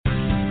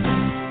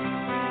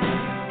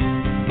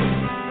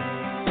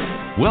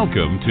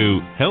Welcome to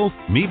Health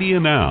Media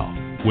Now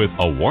with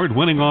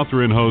award-winning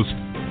author and host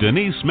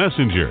Denise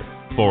Messenger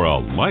for a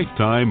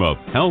lifetime of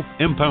health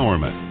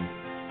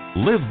empowerment.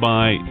 Live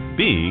by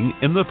being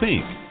in the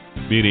pink,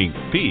 meaning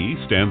P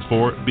stands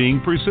for being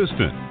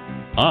persistent,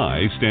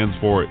 I stands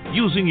for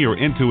using your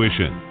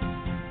intuition,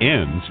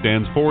 N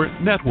stands for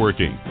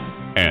networking,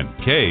 and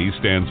K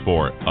stands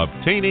for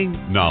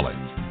obtaining knowledge.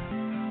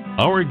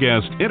 Our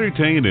guests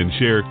entertain and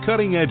share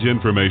cutting-edge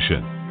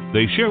information.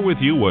 They share with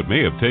you what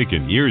may have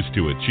taken years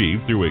to achieve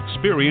through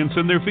experience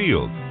in their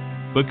field.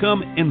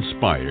 Become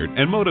inspired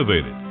and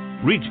motivated.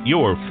 Reach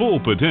your full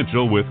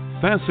potential with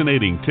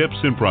fascinating tips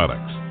and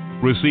products.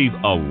 Receive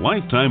a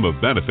lifetime of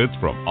benefits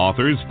from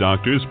authors,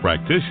 doctors,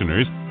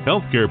 practitioners,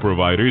 healthcare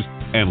providers,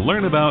 and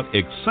learn about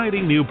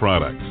exciting new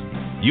products.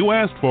 You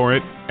asked for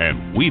it,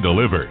 and we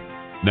deliver.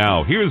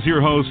 Now, here's your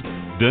host,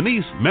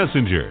 Denise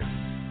Messenger.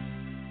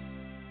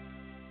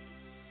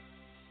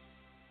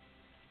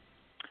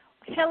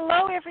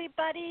 Hello,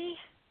 everybody.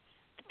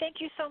 Thank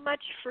you so much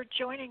for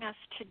joining us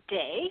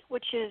today,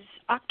 which is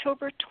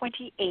October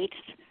 28th,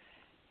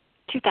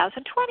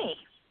 2020.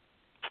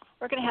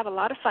 We're going to have a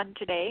lot of fun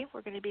today.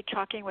 We're going to be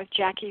talking with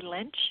Jackie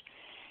Lynch,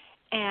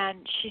 and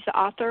she's the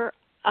author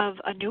of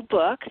a new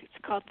book.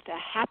 It's called The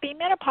Happy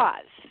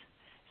Menopause,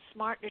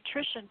 Smart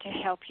Nutrition to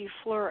Help You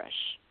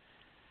Flourish.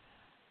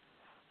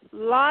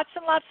 Lots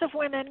and lots of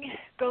women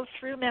go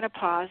through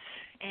menopause,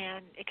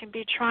 and it can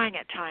be trying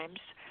at times.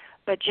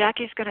 But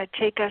Jackie's going to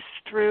take us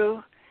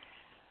through.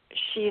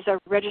 She's a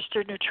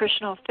registered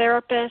nutritional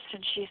therapist,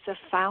 and she's the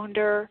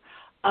founder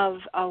of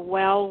a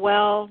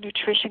WellWell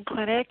nutrition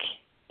clinic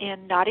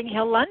in Notting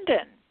Hill,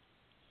 London.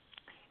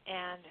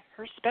 And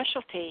her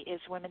specialty is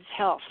women's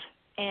health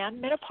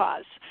and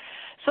menopause.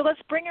 So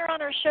let's bring her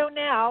on our show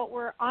now.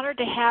 We're honored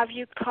to have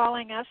you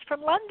calling us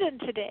from London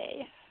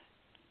today.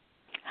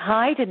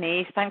 Hi,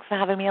 Denise. Thanks for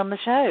having me on the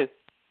show.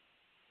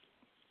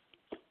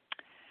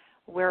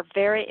 We're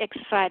very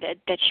excited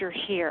that you're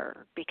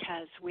here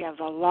because we have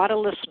a lot of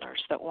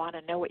listeners that want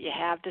to know what you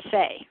have to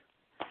say.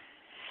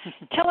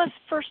 Tell us,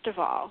 first of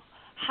all,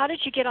 how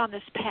did you get on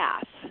this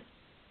path?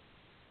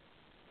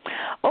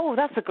 Oh,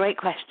 that's a great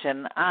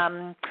question.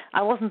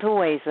 I wasn't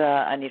always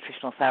a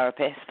nutritional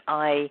therapist.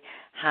 I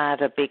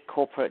had a big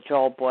corporate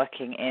job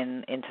working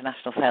in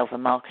international sales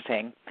and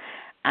marketing,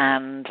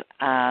 and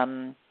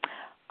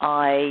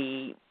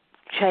I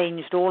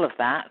changed all of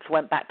that,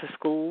 went back to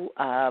school,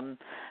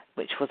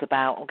 which was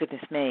about, oh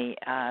goodness me,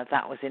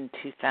 that was in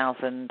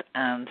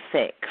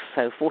 2006,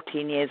 so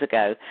 14 years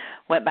ago.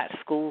 Went back to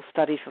school,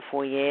 studied for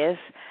 4 years,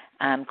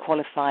 and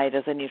qualified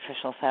as a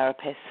nutritional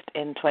therapist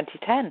in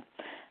 2010,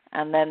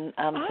 and then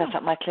set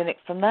up my clinic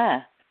from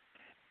there.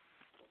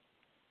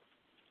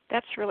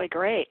 That's really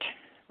great.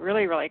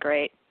 Really, really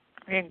great.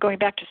 I mean, going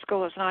back to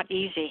school is not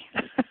easy.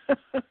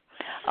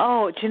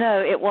 Oh, do you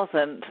know, it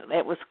wasn't.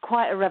 It was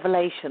quite a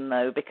revelation,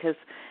 though, because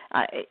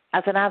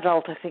as an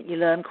adult, I think you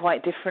learn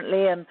quite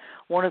differently. And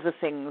one of the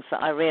things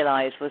that I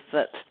realized was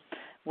that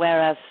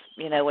whereas,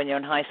 you know, when you're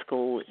in high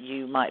school,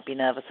 you might be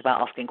nervous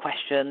about asking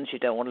questions. You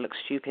don't want to look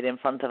stupid in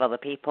front of other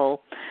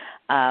people.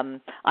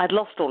 I'd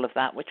lost all of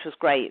that, which was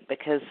great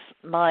because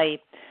my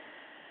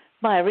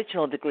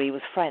original degree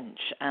was French,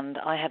 and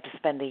I had to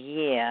spend a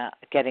year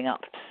getting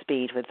up to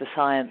speed with the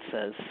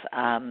sciences.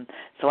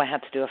 So I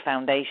had to do a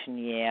foundation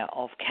year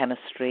of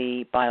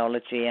chemistry,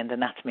 biology, and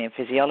anatomy and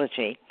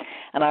physiology.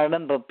 And I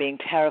remember being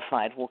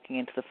terrified walking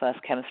into the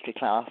first chemistry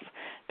class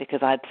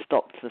because I'd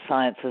stopped the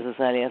sciences as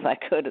early as I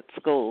could at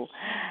school.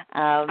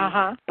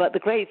 But the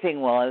great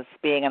thing was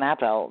being an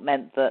adult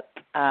meant that,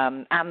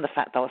 and the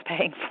fact that I was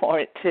paying for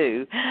it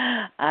too,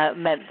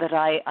 meant that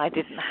I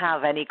didn't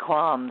have any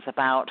qualms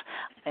about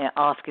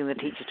asking the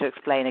teacher to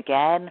explain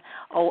again,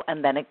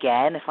 and then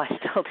again if I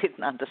still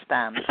didn't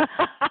understand.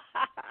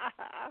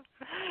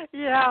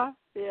 Yeah.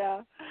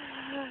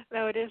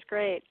 No, it is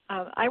great.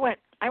 I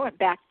went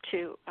back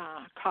to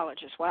college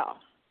as well.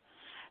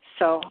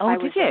 So I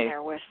was in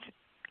there with,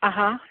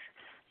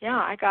 yeah,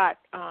 I got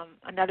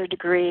another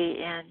degree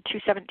in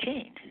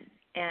 2017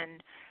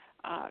 in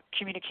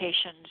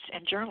communications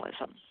and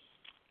journalism.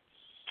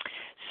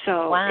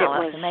 So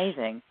wow, that's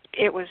amazing.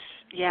 It was,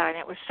 yeah, and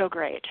it was so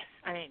great.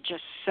 I mean,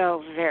 just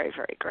so very,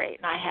 very great.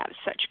 And I have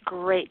such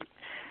great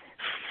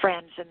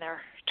friends in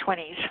their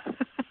 20s.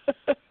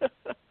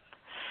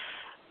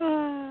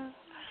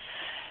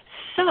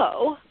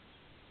 So,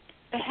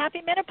 the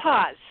Happy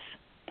Menopause.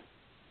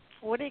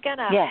 What are you going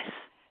to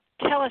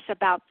tell us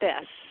about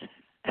this?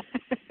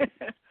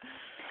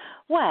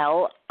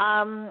 Well,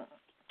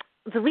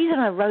 the reason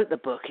I wrote the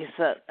book is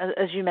that,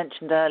 as you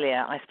mentioned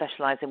earlier, I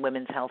specialize in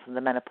women's health and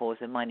the menopause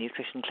in my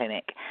nutrition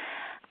clinic.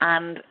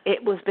 And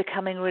it was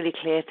becoming really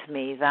clear to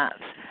me that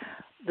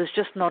there's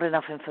just not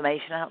enough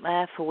information out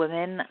there for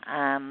women,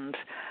 and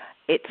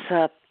it's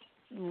a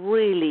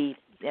really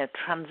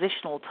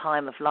transitional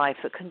time of life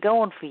that can go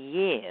on for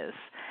years.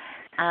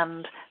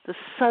 And there's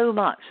so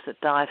much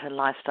that diet and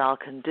lifestyle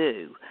can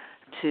do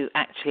to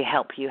actually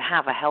help you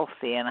have a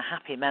healthy and a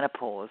happy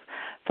menopause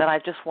that I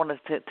just wanted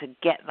to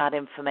get that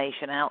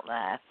information out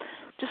there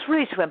just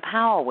really to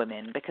empower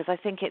women, because I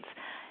think it's,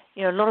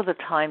 a lot of the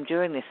time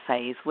during this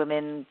phase,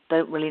 women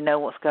don't really know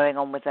what's going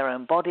on with their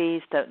own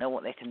bodies, don't know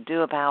what they can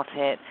do about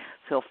it,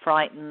 feel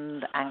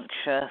frightened,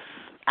 anxious,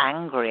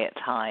 angry at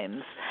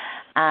times.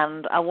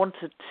 And I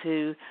wanted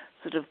to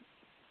sort of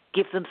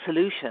give them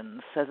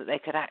solutions so that they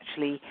could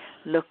actually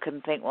look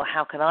and think, well,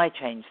 how can I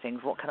change things?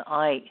 What can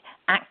I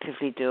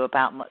actively do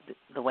about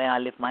the way I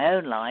live my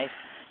own life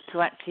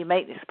to actually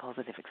make this a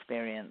positive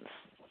experience?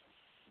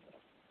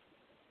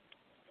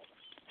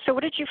 So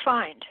what did you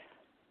find?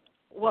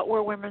 What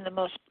were women the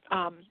most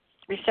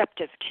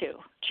receptive to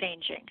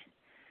changing?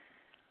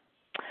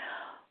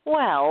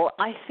 Well,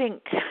 I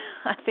think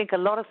a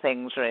lot of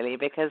things, really,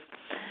 because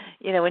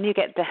when you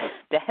get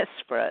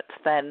desperate,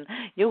 then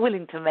you're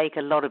willing to make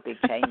a lot of big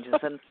changes.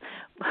 And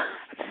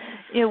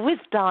with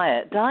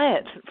diet,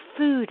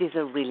 food is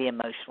a really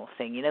emotional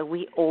thing.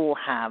 We all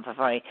have a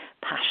very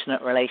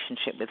passionate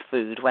relationship with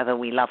food, whether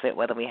we love it,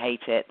 whether we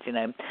hate it.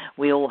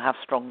 We all have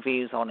strong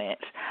views on it.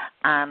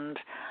 And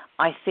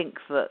I think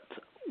that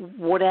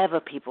whatever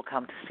people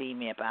come to see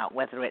me about,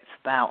 whether it's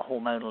about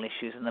hormonal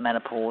issues in the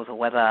menopause or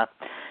whether,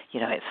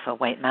 it's for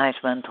weight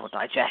management or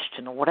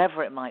digestion or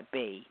whatever it might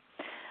be,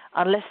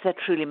 unless they're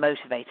truly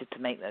motivated to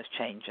make those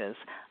changes,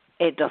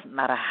 it doesn't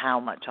matter how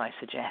much I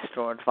suggest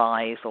or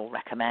advise or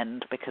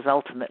recommend, because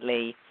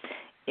ultimately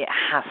it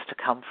has to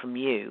come from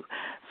you.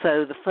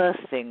 So the first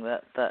thing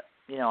that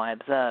I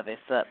observe is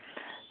that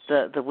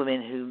the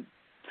women who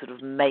sort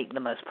of make the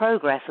most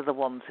progress are the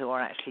ones who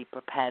are actually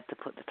prepared to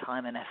put the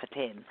time and effort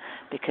in,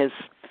 because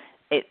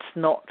it's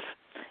not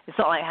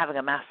like having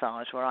a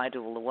massage where I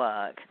do all the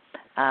work.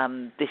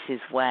 This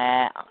is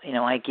where,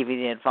 I give you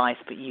the advice,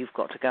 but you've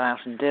got to go out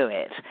and do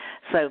it.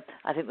 So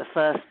I think the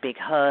first big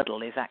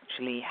hurdle is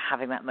actually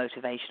having that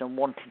motivation and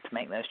wanting to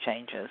make those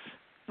changes.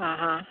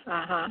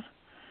 And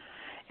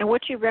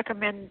what do you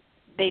recommend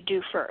they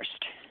do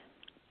first?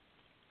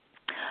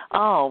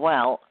 Oh,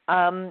 well,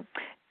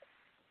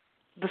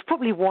 there's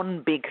probably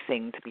one big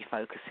thing to be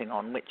focusing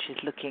on, which is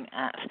looking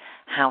at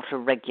how to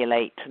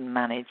regulate and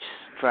manage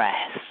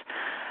stress.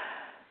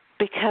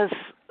 Because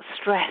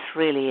stress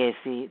really is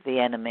the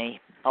enemy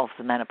of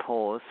the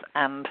menopause.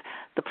 And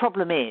the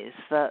problem is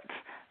that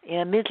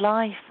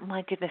midlife,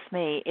 my goodness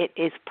me, it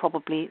is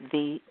probably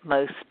the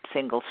most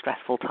single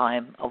stressful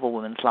time of a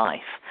woman's life.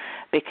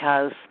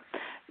 Because,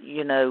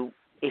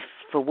 if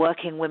for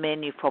working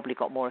women, you've probably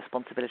got more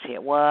responsibility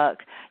at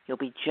work. You'll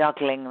be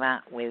juggling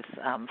that with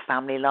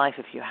family life.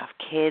 If you have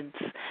kids,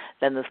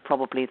 then there's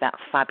probably that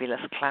fabulous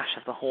clash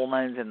of the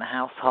hormones in the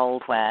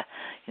household where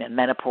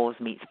menopause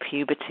meets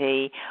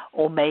puberty,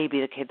 or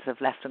maybe the kids have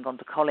left and gone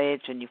to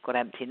college and you've got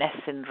empty nest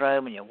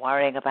syndrome and you're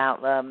worrying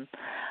about them.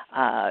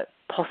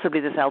 Possibly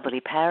there's elderly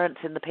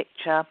parents in the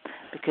picture,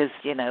 because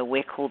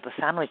we're called the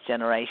sandwich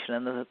generation,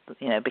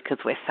 and because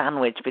we're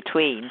sandwiched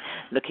between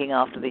looking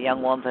after the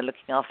young ones and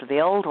looking after the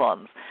old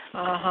ones.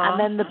 And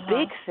then the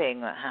big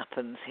thing that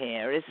happens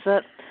here is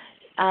that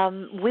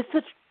with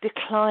the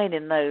decline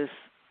in those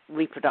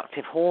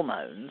reproductive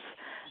hormones,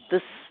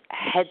 there's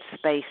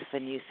headspace for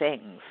new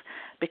things,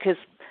 because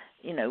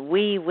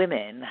we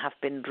women have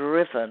been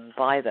driven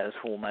by those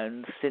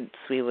hormones since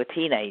we were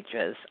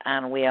teenagers,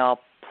 and we are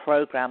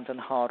programmed and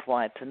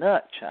hardwired to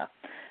nurture,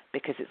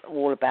 because it's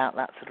all about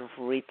that sort of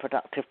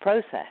reproductive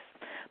process.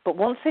 But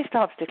once they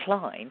start to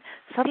decline,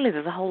 suddenly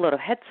there's a whole lot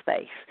of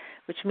headspace,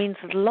 which means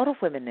that a lot of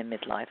women in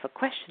midlife are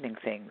questioning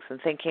things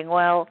and thinking,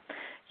 well,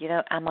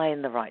 am I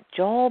in the right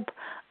job?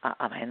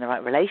 Am I in the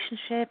right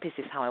relationship? Is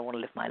this how I want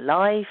to live my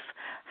life?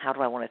 How do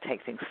I want to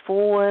take things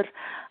forward?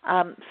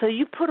 So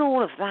you put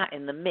all of that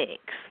in the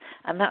mix,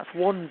 and that's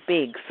one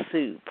big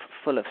soup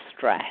full of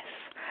stress.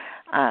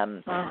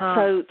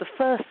 So the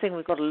first thing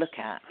we've got to look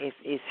at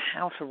is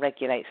how to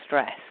regulate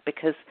stress,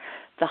 because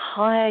the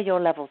higher your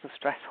levels of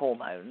stress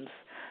hormones,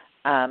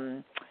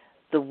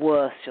 the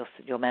worse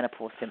your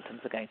menopause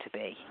symptoms are going to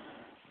be.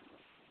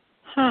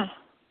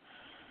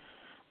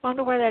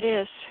 Wonder why that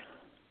is.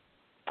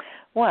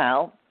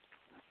 Well,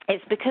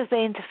 it's because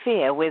they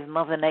interfere with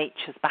Mother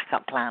Nature's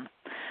backup plan.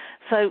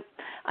 So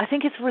I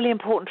think it's really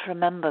important to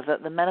remember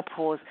that the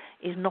menopause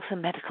is not a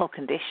medical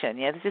condition.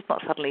 This is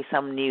not suddenly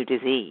some new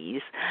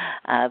disease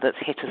that's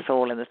hit us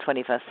all in the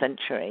 21st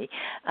century.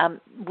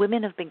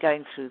 Women have been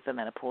going through the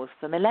menopause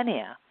for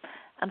millennia.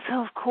 And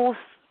so, of course,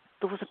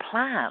 there was a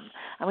plan.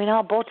 I mean,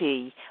 our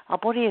body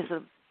is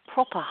a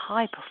proper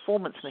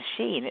high-performance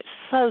machine. It's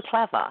so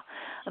clever.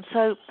 And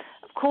so,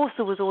 of course,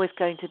 there was always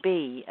going to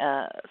be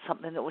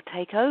something that would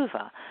take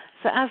over.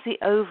 So as the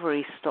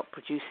ovaries stop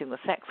producing the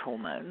sex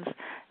hormones,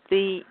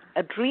 the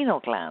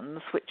adrenal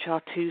glands, which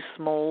are two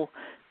small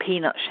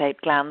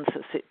peanut-shaped glands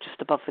that sit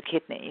just above the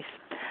kidneys,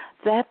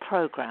 they're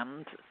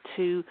programmed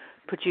to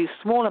produce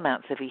small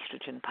amounts of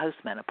estrogen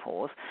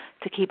post-menopause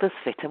to keep us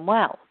fit and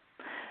well.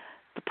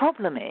 The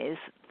problem is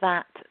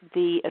that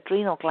the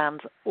adrenal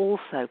glands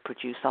also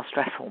produce our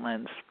stress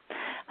hormones.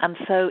 And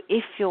so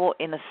if you're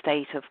in a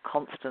state of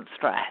constant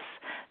stress,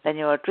 then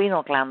your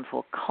adrenal glands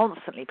will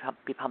constantly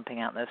be pumping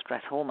out those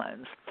stress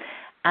hormones.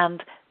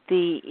 And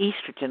the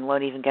estrogen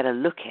won't even get a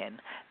look in,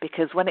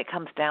 because when it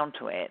comes down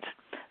to it,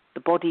 the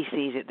body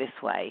sees it this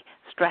way: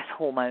 stress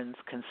hormones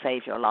can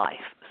save your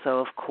life, so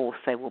of course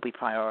they will be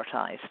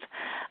prioritized.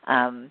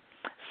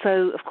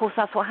 So of course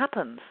that's what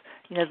happens.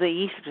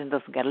 The estrogen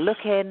doesn't get a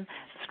look in,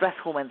 stress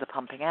hormones are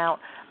pumping out,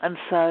 and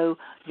so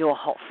your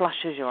hot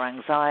flushes, your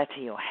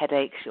anxiety, your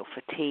headaches, your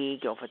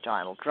fatigue, your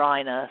vaginal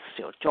dryness,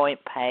 your joint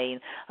pain,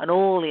 and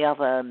all the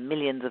other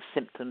millions of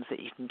symptoms that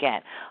you can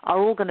get are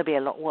all going to be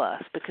a lot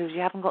worse because you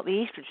haven't got the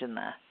estrogen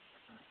there.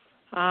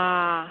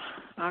 Ah,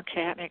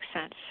 okay, that makes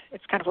sense.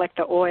 It's kind of like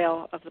the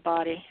oil of the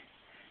body.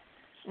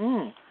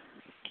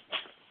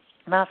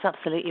 That's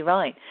absolutely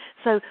right.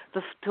 So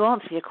to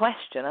answer your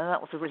question, and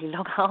that was a really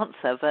long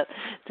answer, but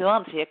to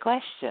answer your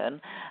question,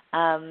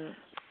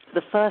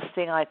 the first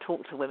thing I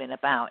talk to women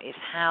about is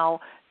how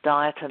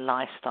diet and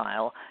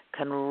lifestyle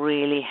can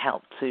really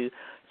help to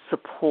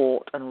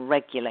support and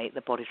regulate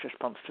the body's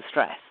response to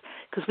stress.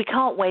 Because we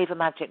can't wave a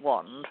magic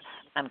wand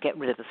and get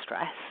rid of the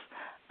stress.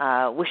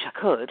 Wish I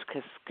could,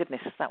 because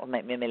goodness, that would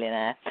make me a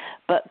millionaire.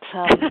 But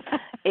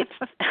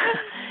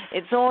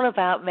it's all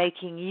about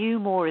making you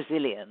more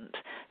resilient,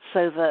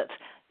 so that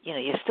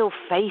you're still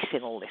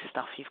facing all this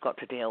stuff you've got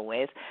to deal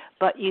with,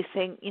 but you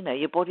think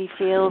your body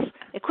feels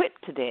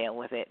equipped to deal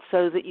with it,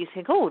 so that you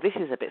think, oh, this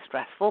is a bit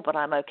stressful, but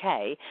I'm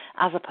okay,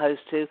 as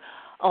opposed to,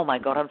 oh my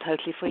God, I'm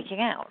totally freaking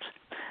out.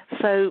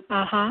 So,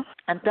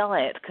 and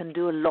diet can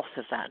do a lot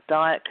of that.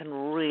 Diet can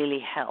really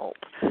help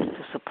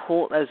to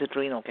support those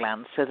adrenal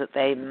glands so that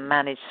they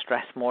manage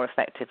stress more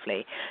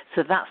effectively.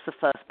 So that's the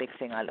first big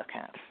thing I look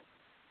at.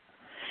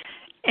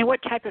 And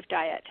what type of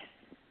diet?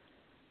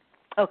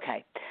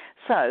 Okay,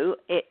 so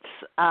it's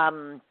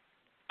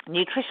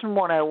Nutrition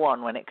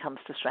 101 when it comes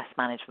to stress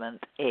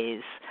management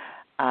is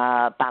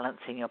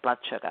balancing your blood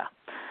sugar.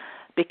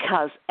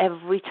 Because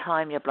every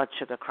time your blood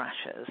sugar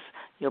crashes,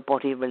 your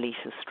body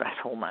releases stress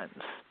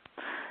hormones.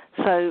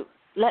 So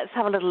let's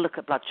have a little look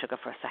at blood sugar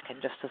for a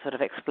second, just to sort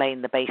of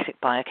explain the basic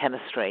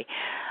biochemistry.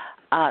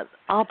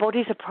 Our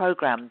bodies are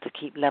programmed to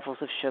keep levels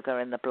of sugar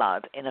in the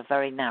blood in a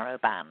very narrow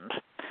band.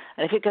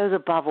 And if it goes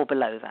above or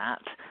below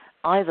that,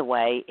 either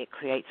way, it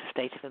creates a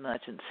state of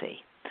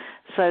emergency.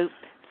 So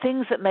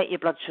things that make your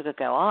blood sugar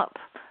go up,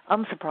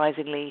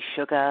 unsurprisingly,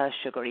 sugar,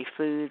 sugary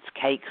foods,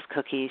 cakes,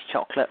 cookies,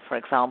 chocolate, for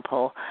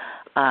example.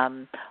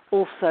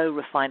 Also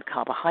refined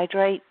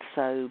carbohydrates,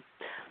 so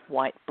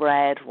white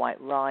bread, white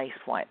rice,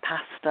 white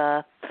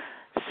pasta.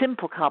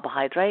 Simple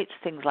carbohydrates,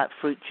 things like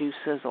fruit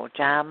juices or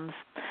jams.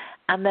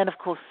 And then, of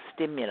course,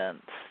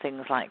 stimulants,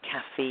 things like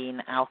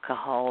caffeine,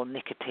 alcohol,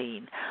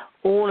 nicotine.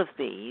 All of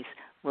these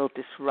will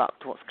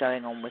disrupt what's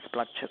going on with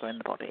blood sugar in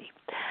the body.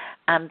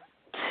 And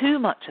too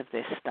much of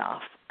this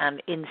stuff,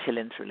 and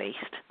insulin's released.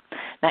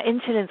 Now,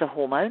 insulin's a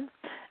hormone,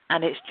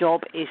 and its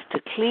job is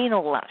to clean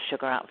all that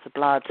sugar out of the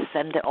blood,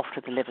 send it off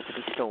to the liver to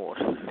be stored.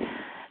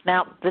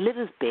 Now, the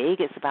liver's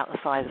big. It's about the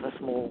size of a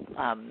small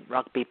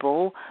rugby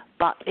ball,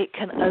 but it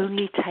can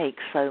only take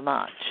so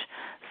much.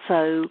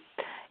 So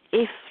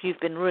if you've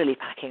been really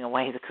packing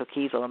away the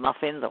cookies or the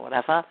muffins or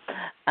whatever,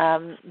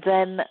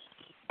 then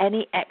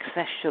any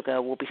excess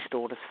sugar will be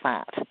stored as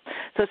fat.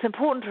 So it's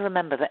important to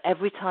remember that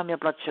every time your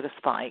blood sugar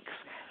spikes,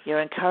 you're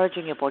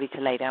encouraging your body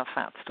to lay down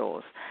fat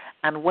stores.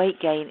 And weight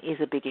gain is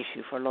a big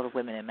issue for a lot of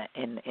women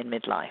in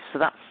midlife. So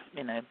that's,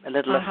 a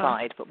little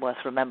aside, but worth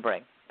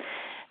remembering.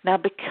 Now,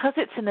 because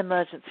it's an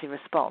emergency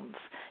response,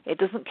 it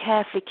doesn't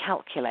carefully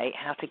calculate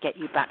how to get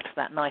you back to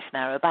that nice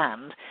narrow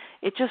band.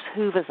 It just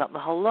hoovers up the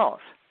whole lot.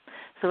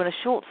 So in a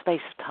short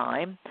space of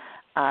time,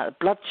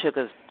 blood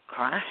sugar's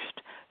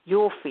crashed,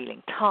 you're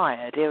feeling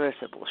tired,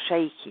 irritable,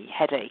 shaky,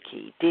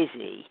 headachy,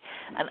 dizzy,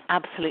 and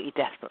absolutely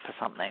desperate for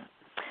something.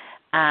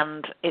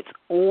 And it's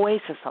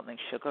always for something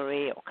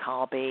sugary or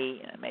carby,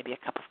 maybe a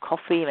cup of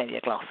coffee, maybe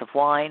a glass of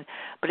wine,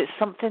 but it's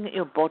something that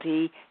your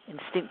body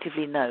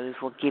instinctively knows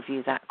will give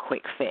you that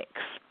quick fix.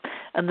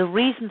 And the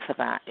reason for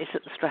that is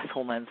that the stress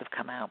hormones have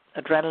come out,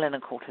 adrenaline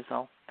and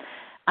cortisol.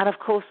 And of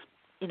course,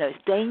 it's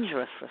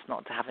dangerous for us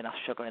not to have enough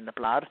sugar in the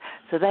blood,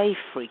 so they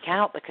freak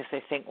out because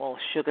they think, well,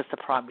 sugar's the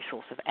primary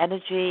source of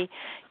energy.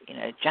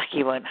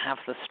 Jackie won't have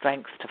the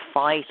strength to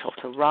fight or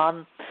to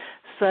run.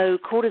 So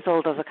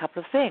cortisol does a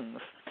couple of things.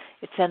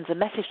 It sends a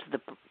message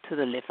to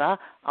the liver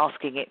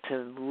asking it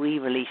to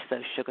re-release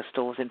those sugar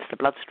stores into the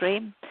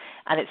bloodstream,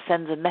 and it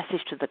sends a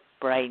message to the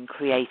brain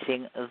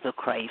creating the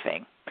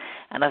craving.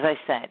 And as I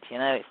said,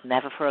 it's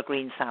never for a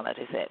green salad,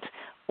 is it?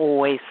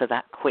 Always for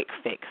that quick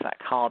fix, that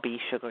carby,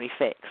 sugary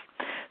fix.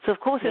 So, of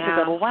course, it's a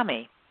double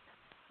whammy.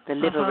 The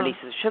liver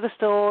releases sugar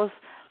stores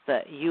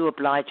that you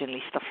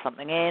obligingly stuff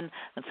something in,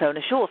 and so in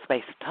a short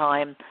space of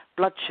time,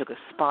 blood sugar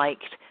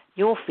spiked,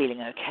 you're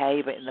feeling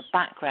okay, but in the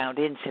background,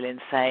 insulin's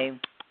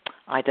saying,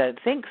 I don't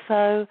think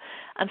so.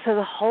 And so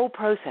the whole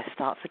process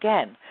starts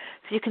again.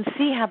 So you can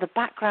see how the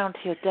background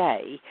to your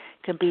day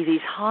can be these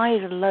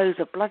highs and lows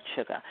of blood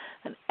sugar.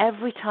 And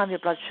every time your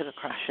blood sugar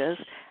crashes,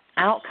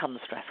 out come the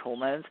stress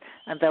hormones,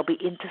 and they'll be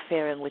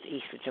interfering with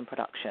estrogen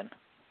production.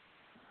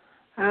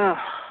 Oh,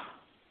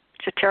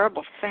 it's a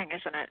terrible thing,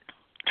 isn't it?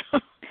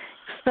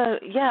 So,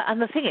 yeah,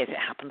 and the thing is, it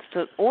happens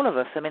to all of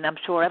us. I mean, I'm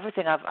sure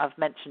everything I've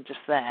mentioned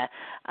just there,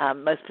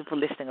 most people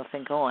listening will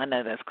think, oh, I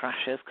know those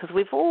crashes, because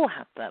we've all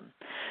had them.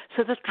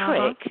 So the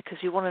trick, because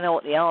you want to know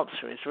what the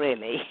answer is,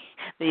 really,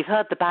 you've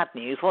heard the bad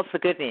news, what's the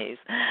good news?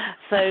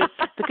 So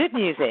the good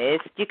news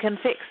is you can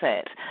fix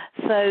it.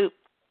 So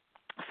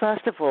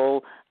first of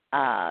all,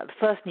 the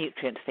first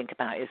nutrient to think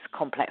about is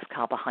complex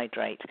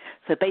carbohydrate,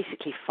 so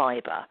basically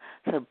fiber,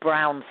 so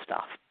brown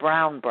stuff,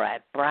 brown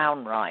bread,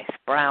 brown rice,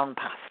 brown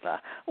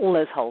pasta, all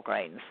those whole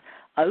grains.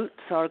 Oats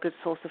are a good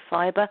source of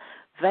fiber,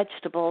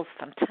 vegetables,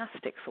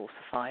 fantastic source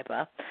of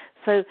fiber.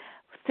 So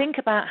think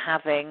about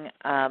having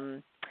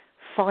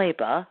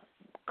fiber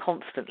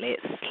constantly.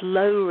 It's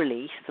slow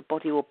release, the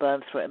body will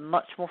burn through it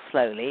much more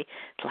slowly.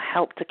 It will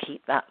help to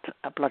keep that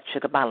blood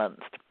sugar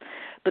balanced.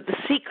 But the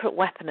secret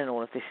weapon in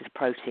all of this is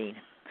protein.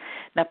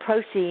 Now,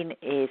 protein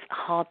is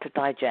hard to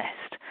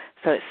digest,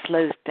 so it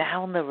slows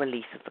down the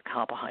release of the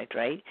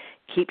carbohydrate,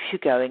 keeps you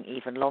going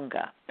even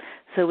longer.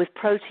 So with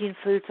protein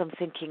foods, I'm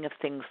thinking of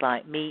things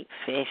like meat,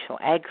 fish, or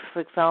eggs,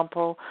 for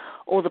example,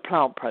 or the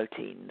plant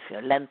proteins,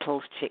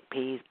 lentils,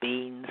 chickpeas,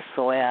 beans,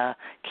 soya,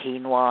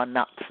 quinoa,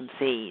 nuts, and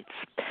seeds.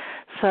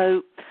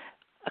 So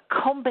a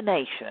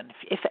combination,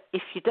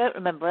 if you don't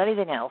remember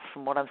anything else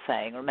from what I'm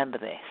saying, remember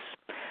this.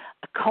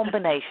 A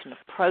combination of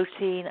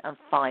protein and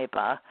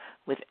fiber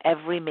with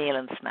every meal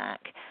and snack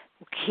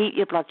will keep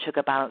your blood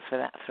sugar balanced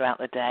throughout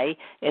the day.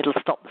 It'll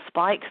stop the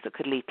spikes that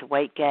could lead to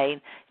weight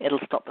gain. It'll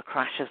stop the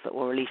crashes that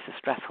will release the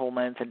stress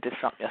hormones and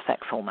disrupt your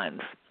sex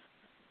hormones.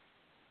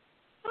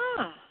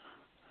 Ah,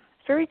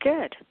 very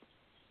good.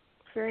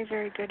 Very,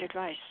 very good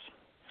advice.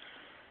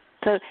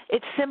 So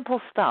it's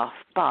simple stuff,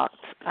 but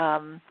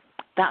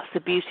that's the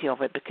beauty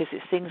of it, because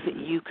it's things that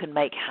you can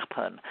make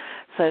happen.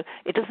 So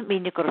it doesn't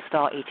mean you've got to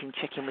start eating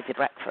chicken with your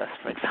breakfast,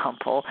 for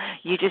example.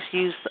 You just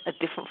use a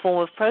different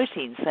form of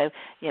protein. So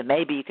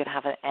maybe you could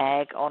have an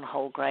egg on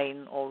whole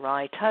grain or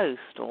rye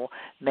toast, or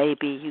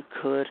maybe you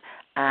could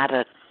add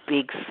a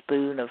big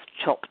spoon of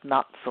chopped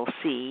nuts or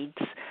seeds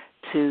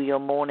to your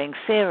morning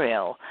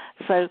cereal.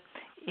 So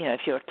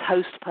if you're a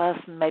toast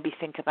person, maybe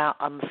think about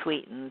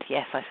unsweetened,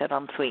 yes, I said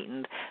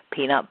unsweetened,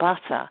 peanut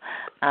butter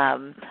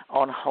on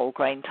whole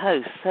grain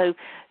toast. So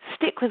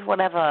stick with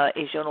whatever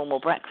is your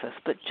normal breakfast,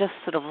 but just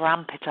sort of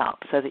ramp it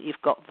up so that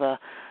you've got the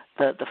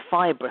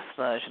fibrous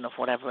version of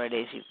whatever it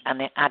is,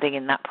 and adding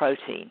in that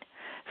protein.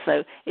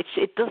 So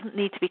it doesn't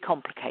need to be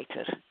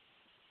complicated.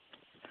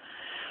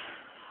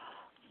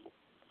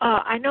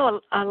 I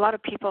know a lot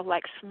of people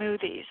like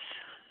smoothies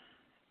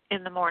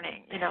in the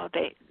morning.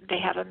 They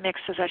have a mix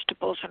of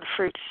vegetables and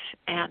fruits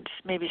and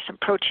maybe some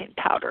protein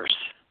powders.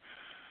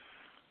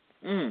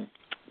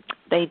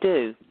 They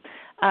do.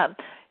 Got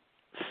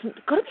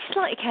to be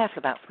slightly careful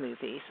about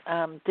smoothies,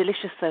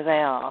 delicious though they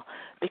are,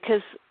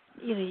 because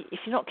if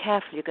you're not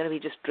careful, you're going to be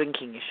just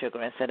drinking your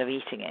sugar instead of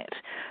eating it.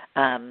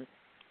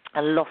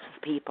 A lot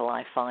of people,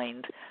 I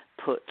find,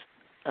 put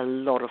a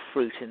lot of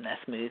fruit in their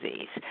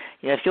smoothies.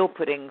 If you're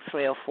putting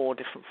 3 or 4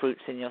 different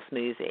fruits in your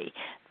smoothie,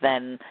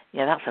 then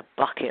that's a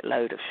bucket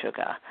load of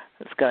sugar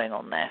that's going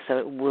on there. So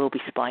it will be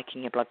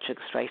spiking your blood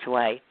sugar straight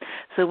away.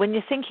 So when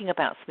you're thinking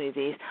about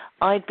smoothies,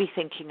 I'd be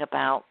thinking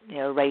about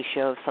a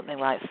ratio of something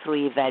like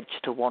 3 veg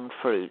to 1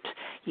 fruit.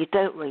 You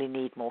don't really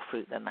need more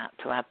fruit than that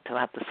to add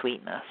the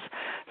sweetness.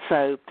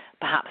 So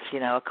perhaps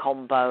a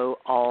combo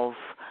of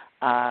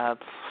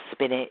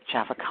spinach,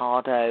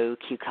 avocado,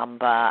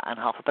 cucumber, and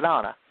half a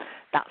banana.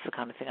 That's the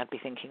kind of thing I'd be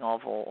thinking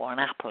of, or an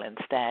apple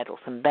instead, or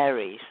some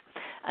berries.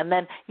 And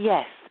then,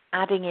 yes,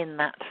 adding in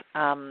that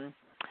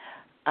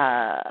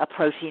a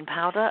protein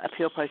powder, a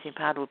pure protein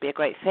powder would be a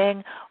great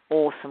thing,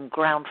 or some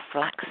ground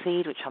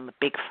flaxseed, which I'm a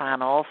big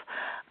fan of.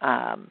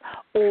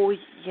 Or,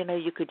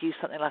 you could use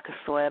something like a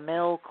soya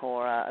milk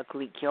or a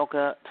Greek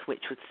yogurt,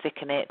 which would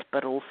thicken it,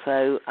 but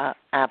also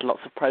add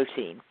lots of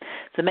protein.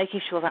 So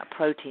making sure that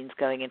protein's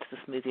going into the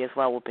smoothie as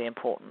well would be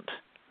important.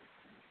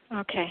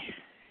 Okay.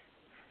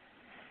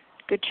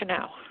 Good to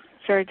know.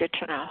 Very good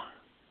to know.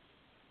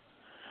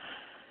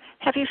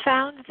 Have you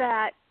found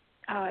that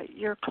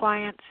your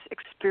clients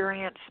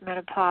experience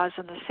menopause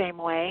in the same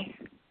way?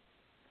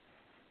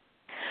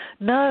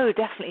 No,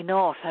 definitely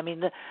not. I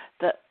mean,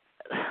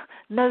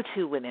 no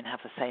 2 women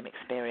have the same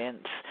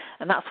experience,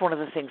 and that's one of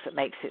the things that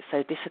makes it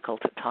so difficult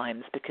at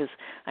times, because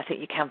I think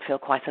you can feel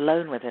quite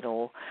alone with it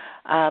all.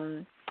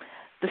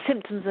 The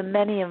symptoms are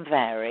many and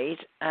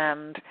varied,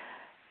 and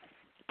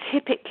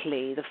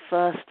typically the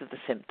first of the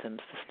symptoms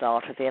to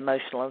start are the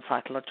emotional and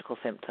psychological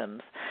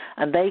symptoms,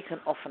 and they can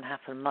often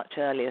happen much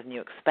earlier than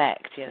you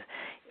expect.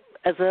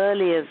 As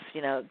early as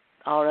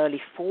our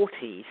early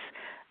 40s,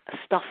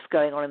 stuff's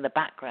going on in the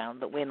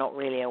background that we're not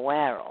really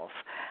aware of,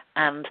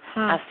 and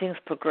as things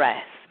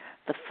progress,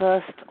 the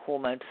first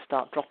hormone to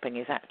start dropping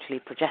is actually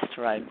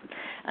progesterone,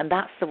 and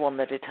that's the one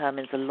that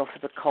determines a lot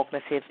of the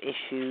cognitive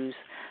issues,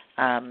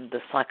 the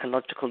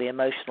psychological, the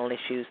emotional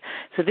issues.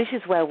 So this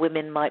is where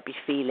women might be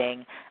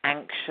feeling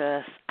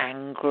anxious,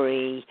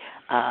 angry,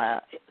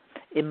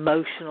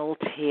 emotional,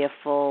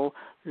 tearful,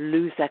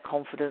 lose their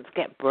confidence,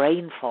 get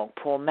brain fog,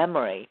 poor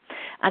memory.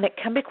 And it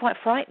can be quite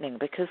frightening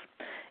because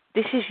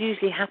this is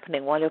usually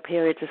happening while your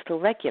periods are still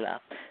regular.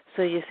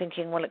 So you're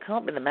thinking, well, it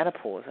can't be the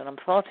menopause, and I'm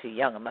far too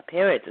young, and my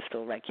periods are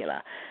still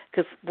regular.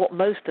 Because what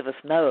most of us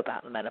know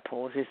about the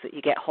menopause is that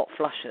you get hot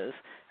flushes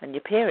and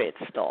your periods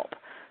stop.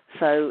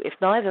 So if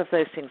neither of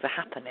those things are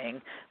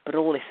happening, but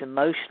all this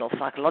emotional,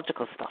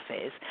 psychological stuff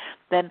is,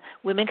 then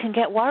women can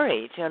get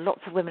worried. You know,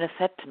 lots of women have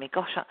said to me,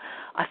 gosh,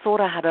 I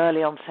thought I had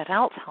early onset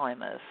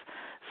Alzheimer's.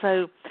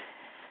 So,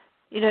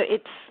 you know,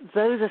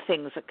 those are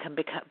things that can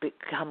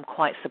become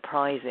quite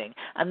surprising.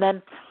 And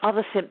then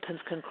other symptoms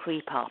can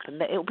creep up,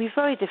 and it will be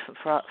very different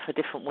for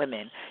different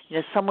women. You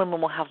know, some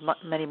women will have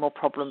many more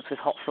problems with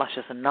hot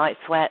flushes and night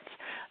sweats.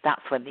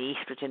 That's when the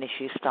estrogen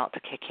issues start to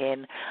kick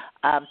in.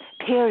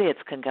 Periods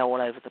can go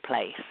all over the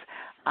place.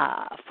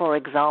 For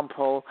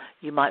example,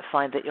 you might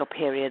find that your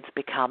periods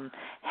become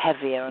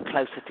heavier and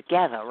closer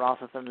together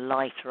rather than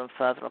lighter and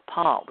further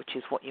apart, which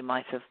is what you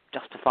might have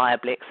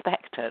justifiably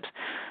expected.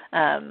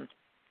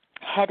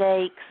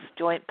 Headaches,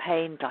 joint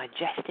pain,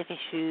 digestive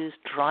issues,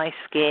 dry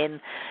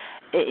skin.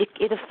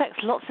 It affects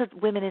lots of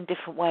women in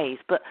different ways,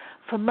 but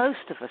for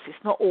most of us, it's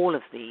not all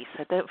of these,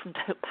 so don't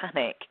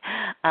panic.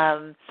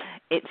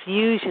 It's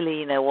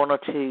usually, you know, one or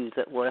two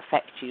that will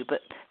affect you,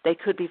 but they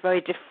could be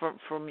very different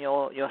from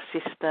your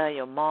sister,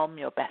 your mom,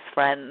 your best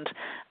friend,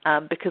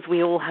 because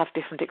we all have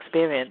different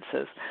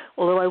experiences.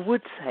 Although I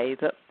would say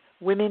that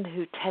women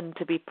who tend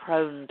to be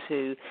prone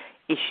to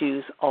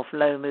issues of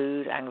low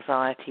mood,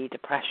 anxiety,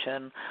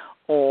 depression,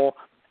 or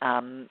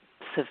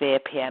severe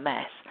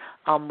PMS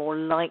are more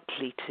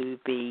likely to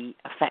be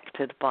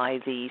affected by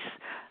these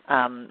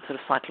sort of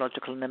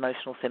psychological and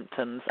emotional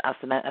symptoms as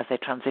they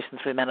transition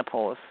through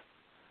menopause.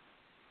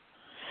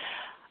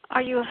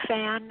 Are you a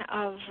fan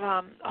of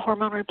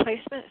hormone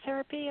replacement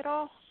therapy at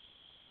all?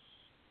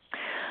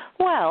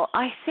 Well,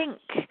 I think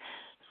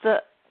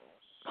that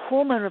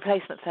hormone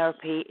replacement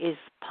therapy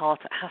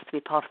has to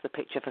be part of the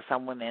picture for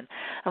some women.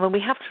 I mean,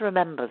 we have to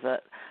remember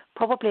that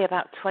probably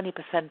about 20%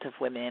 of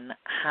women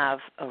have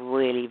a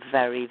really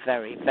very,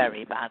 very,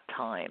 very bad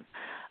time.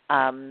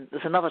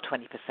 There's another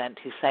 20%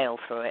 who sail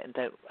through it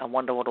and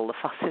wonder what all the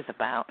fuss is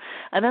about.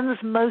 And then there's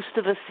most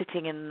of us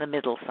sitting in the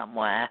middle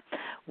somewhere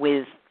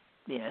with,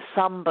 you know,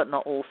 some but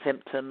not all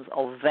symptoms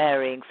of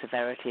varying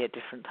severity at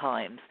different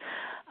times.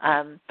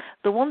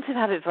 The ones who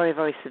have it very,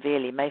 very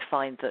severely may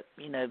find that,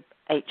 you know,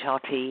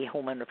 HRT,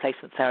 hormone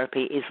replacement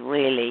therapy, is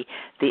really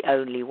the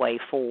only way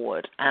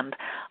forward. And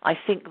I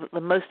think that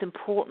the most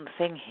important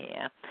thing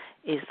here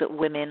is that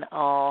women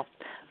are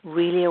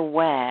really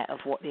aware of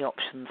what the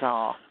options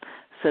are,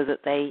 so that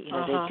they, you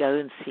know, they go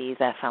and see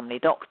their family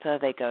doctor,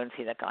 they go and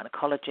see their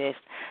gynecologist,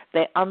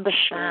 they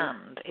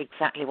understand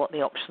exactly what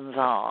the options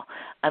are,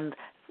 and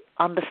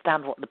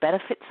understand what the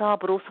benefits are,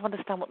 but also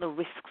understand what the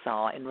risks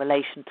are in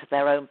relation to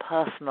their own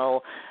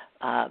personal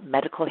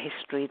medical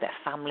history, their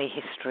family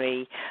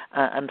history,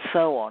 and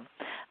so on.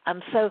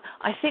 And so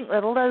I think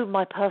that although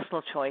my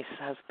personal choice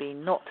has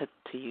been not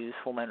to use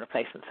hormone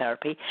replacement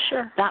therapy,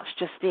 that's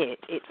just it.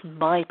 It's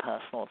my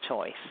personal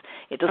choice.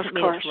 It doesn't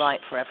mean it's right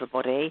for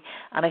everybody.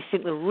 And I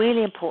think the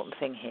really important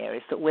thing here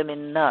is that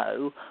women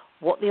know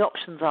what the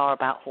options are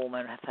about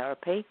hormone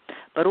therapy,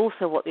 but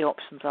also what the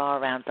options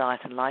are around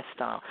diet and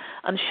lifestyle,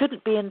 and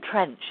shouldn't be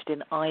entrenched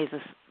in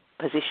either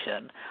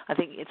position. I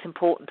think it's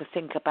important to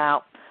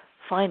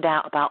find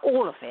out about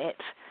all of it,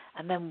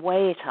 and then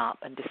weigh it up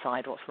and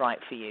decide what's right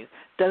for you.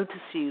 Don't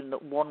assume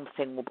that one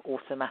thing will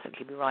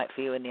automatically be right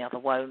for you and the other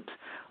won't,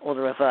 or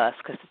the reverse,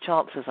 because the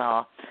chances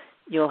are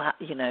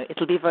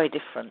it'll be very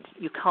different.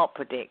 You can't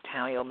predict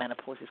how your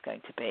menopause is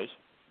going to be.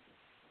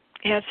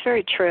 Yeah, it's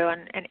very true,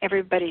 and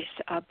everybody's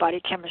body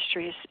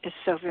chemistry is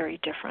so very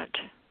different.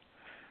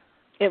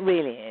 It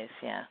really is,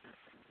 yeah.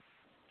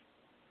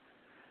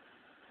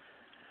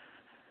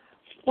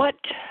 What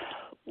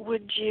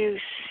would you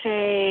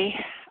say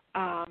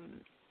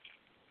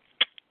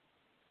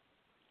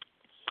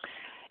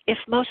if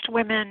most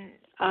women,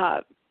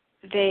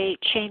 they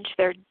change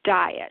their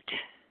diet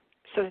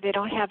so they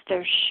don't have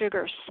their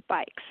sugar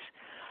spikes,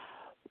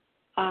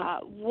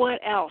 what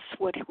else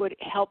would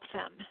help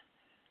them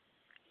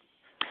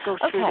go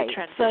through the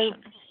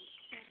transition?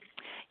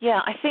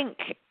 Yeah, I think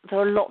there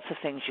are lots of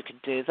things you can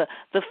do.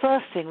 The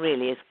first thing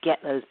really is get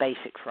those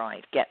basics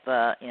right, get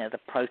the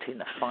protein,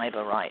 the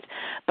fiber right.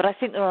 But I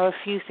think there are a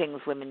few things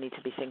women need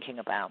to be thinking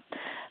about.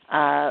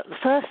 The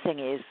first thing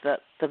is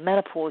that the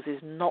menopause is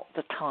not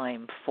the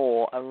time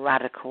for a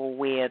radical,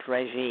 weird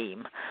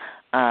regime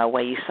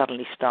where you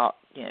suddenly start,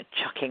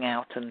 chucking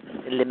out and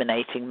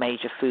eliminating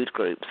major food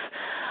groups.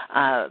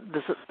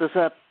 There's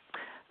a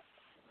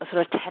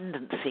sort of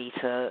tendency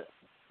to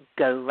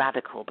go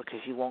radical because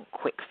you want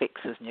quick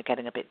fixes and you're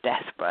getting a bit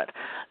desperate.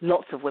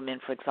 Lots of women,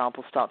 for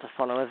example, start to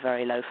follow a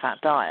very low-fat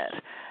diet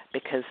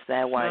because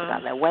they're worried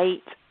about their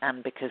weight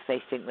and because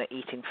they think that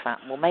eating fat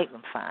will make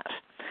them fat.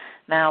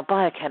 Now,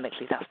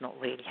 biochemically, that's not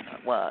really how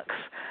it works.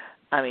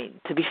 I mean,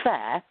 to be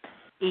fair,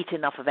 eat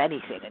enough of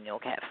anything and you'll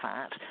get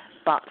fat,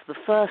 but the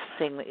first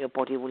thing that your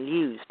body will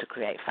use to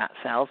create fat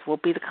cells will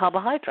be the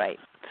carbohydrate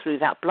through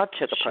that blood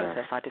sugar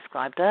process I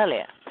described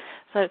earlier.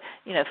 So,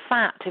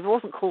 fat, if it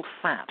wasn't called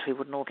fat, we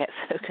wouldn't all get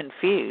so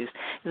confused.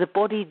 The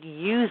body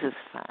uses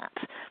fat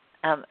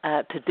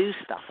to do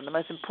stuff, and the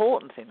most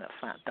important thing that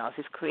fat does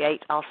is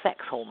create our sex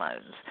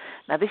hormones.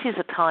 Now, this is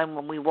a time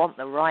when we want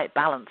the right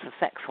balance of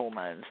sex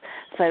hormones.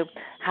 So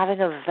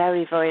having a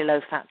very, very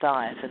low-fat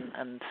diet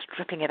and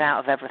stripping it out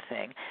of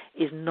everything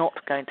is not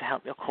going to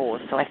help your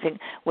cause. So I think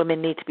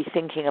women need to be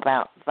thinking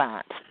about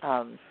that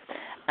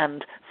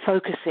and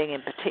focusing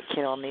in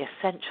particular on the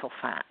essential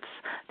fats,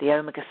 the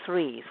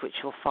omega-3s, which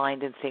you'll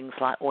find in things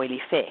like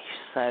oily fish,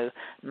 so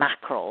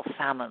mackerel,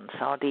 salmon,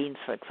 sardines,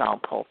 for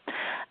example.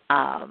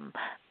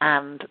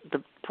 And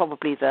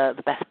probably the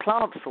best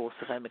plant source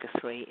of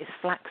omega-3 is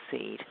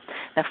flaxseed.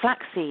 Now,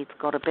 flaxseed's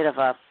got a bit of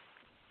a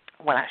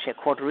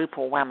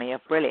quadruple whammy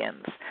of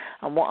brilliance.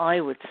 And what I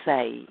would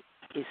say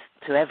is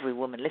to every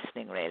woman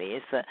listening, really,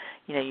 is that,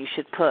 you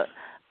should put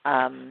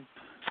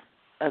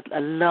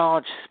a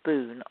large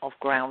spoon of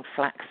ground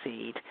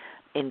flaxseed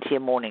into your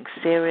morning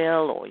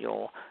cereal or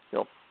your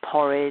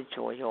porridge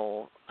or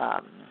your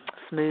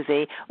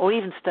smoothie, or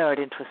even stir it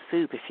into a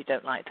soup if you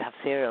don't like to have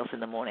cereals in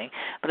the morning.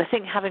 But I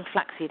think having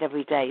flaxseed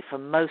every day for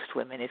most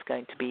women is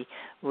going to be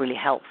really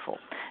helpful.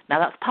 Now,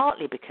 that's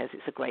partly because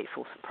it's a great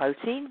source of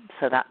protein,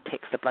 so that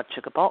ticks the blood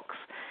sugar box.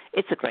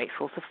 It's a great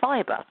source of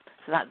fiber,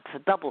 so that's a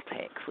double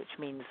tick, which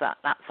means that's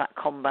that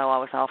combo I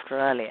was after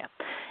earlier.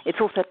 It's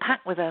also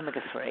packed with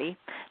omega-3.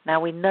 Now,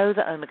 we know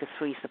that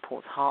omega-3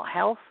 supports heart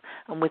health,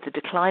 and with the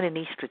decline in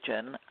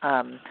estrogen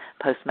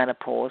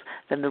post-menopause,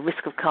 then the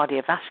risk of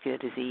cardiovascular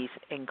disease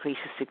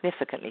increases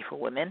significantly for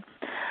women.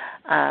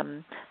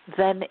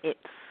 Then it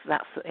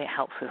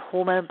helps with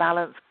hormone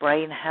balance,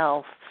 brain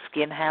health,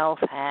 skin health,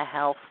 hair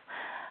health.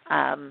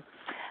 And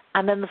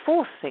then the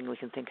fourth thing we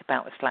can think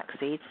about with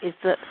flaxseed is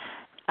that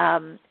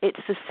it's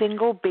the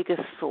single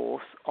biggest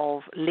source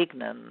of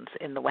lignans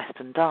in the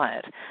Western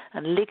diet.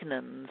 And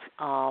lignans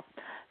are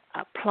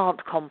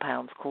plant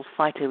compounds called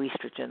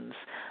phytoestrogens,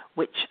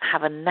 which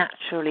have a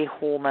naturally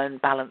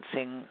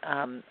hormone-balancing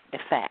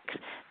effect.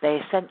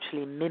 They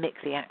essentially mimic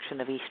the action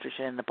of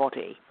estrogen in the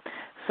body.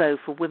 So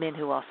for women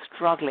who are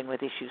struggling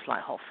with issues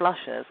like hot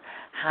flushes,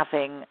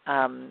 having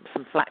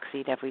some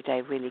flaxseed every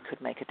day really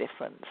could make a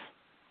difference.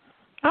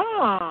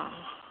 Oh,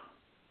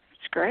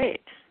 that's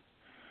great.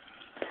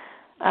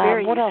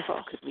 What else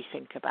could we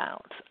think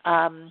about?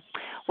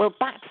 Well,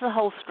 back to the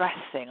whole stress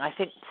thing. I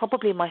think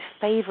probably my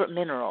favorite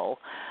mineral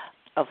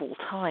of all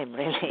time,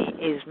 really,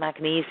 is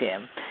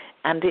magnesium.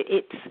 And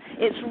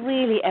it's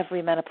really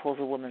every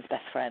menopausal woman's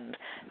best friend,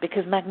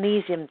 because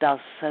magnesium does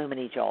so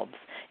many jobs.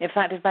 In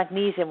fact, if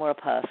magnesium were a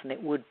person,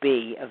 it would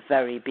be a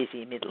very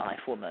busy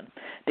midlife woman,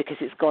 because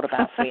it's got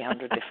about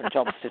 300 different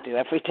jobs to do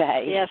every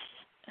day. Yes,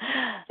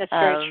 that's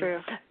very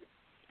true.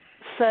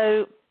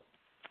 So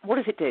what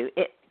does it do?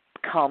 It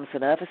calms the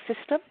nervous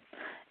system.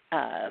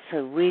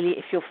 So really,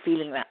 if you're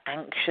feeling that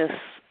anxious,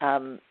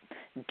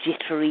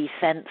 jittery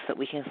sense that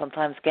we can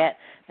sometimes get,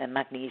 then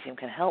magnesium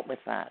can help with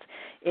that.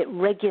 It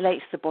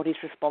regulates the body's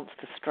response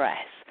to stress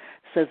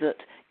so that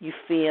you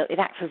feel it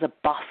acts as a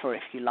buffer,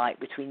 if you like,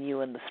 between you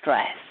and the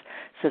stress,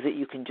 so that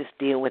you can just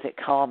deal with it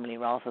calmly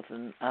rather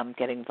than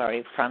getting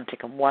very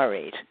frantic and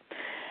worried.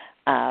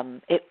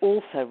 It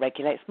also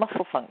regulates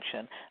muscle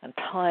function, and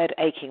tired,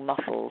 aching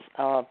muscles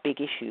are a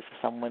big issue for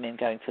some women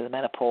going through the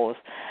menopause.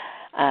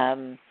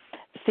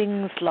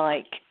 Things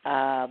like,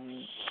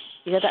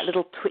 that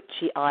little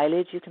twitchy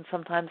eyelid you can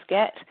sometimes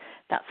get,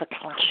 that's a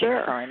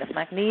classic sign of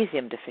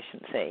magnesium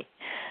deficiency.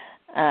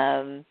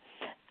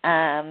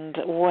 And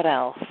what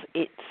else?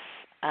 It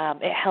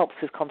helps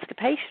with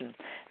constipation,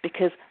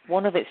 because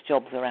one of its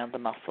jobs around the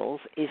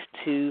muscles is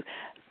to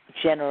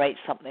generate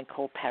something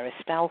called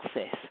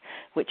peristalsis,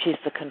 which is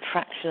the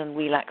contraction and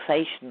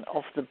relaxation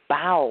of the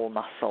bowel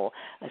muscle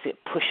as it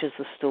pushes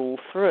the stool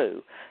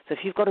through. So if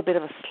you've got a bit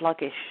of a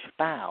sluggish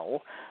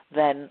bowel,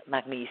 then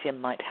magnesium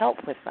might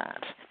help with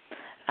that.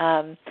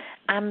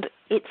 And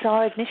it's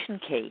our ignition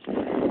key.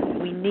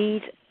 We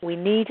need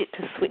it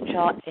to switch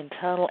our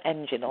internal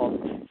engine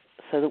on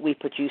so that we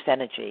produce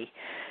energy.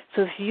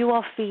 So if you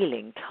are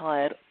feeling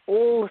tired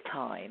all the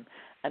time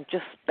and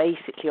just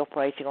basically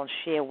operating on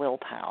sheer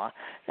willpower,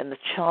 then the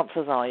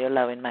chances are you're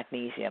low in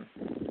magnesium.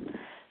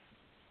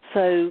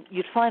 So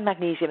you'd find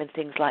magnesium in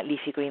things like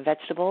leafy green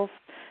vegetables,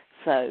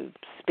 so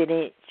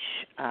spinach,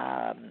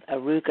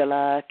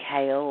 arugula,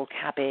 kale,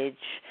 cabbage.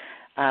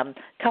 A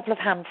couple of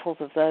handfuls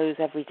of those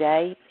every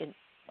day,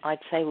 I'd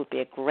say, would be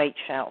a great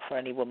shout for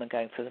any woman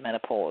going through the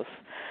menopause.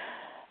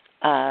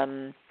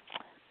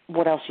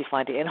 What else do you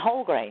find it in?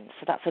 Whole grains.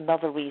 So that's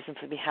another reason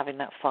for me having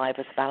that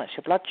fibre to balance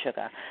your blood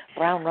sugar.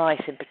 Brown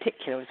rice in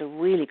particular is a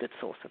really good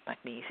source of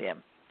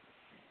magnesium.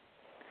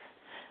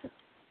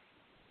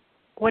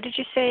 What did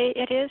you say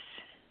it is?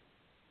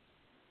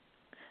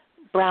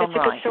 Brown rice.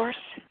 It's a good source?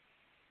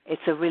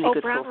 It's a really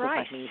good source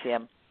rice. of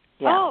magnesium.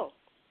 Yeah. Oh,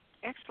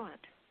 excellent.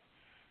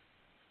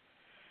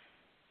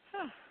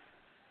 Huh.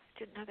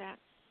 Didn't know that.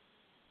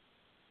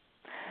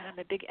 And I'm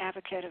a big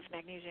advocate of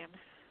magnesium.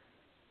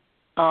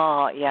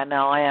 Oh, yeah,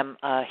 no, I am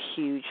a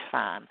huge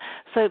fan.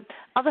 So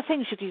other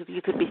things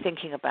you could be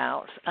thinking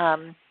about,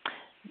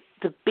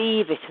 the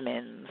B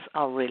vitamins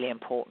are really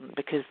important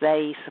because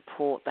they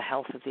support the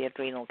health of the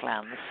adrenal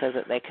glands so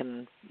that they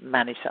can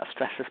manage that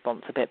stress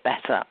response a bit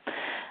better.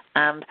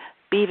 And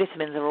B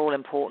vitamins are all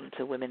important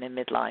to women in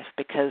midlife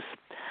because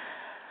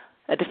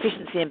a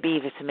deficiency in B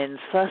vitamins,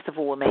 first of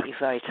all, will make you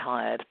very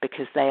tired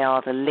because they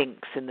are the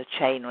links in the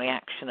chain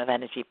reaction of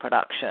energy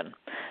production.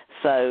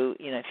 So,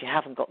 if you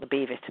haven't got the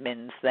B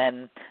vitamins,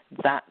 then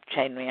that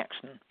chain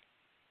reaction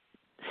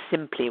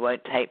simply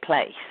won't take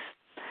place.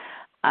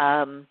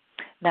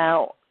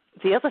 Now,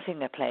 the other thing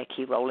they play a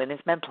key role in is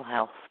mental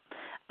health.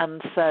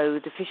 And so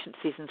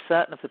deficiencies in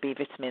certain of the B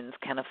vitamins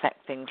can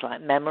affect things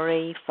like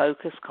memory,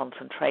 focus,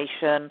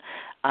 concentration.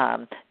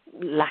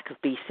 Lack of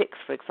B6,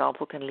 for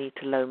example, can lead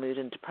to low mood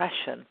and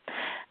depression.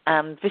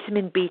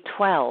 Vitamin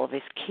B12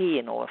 is key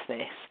in all of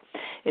this.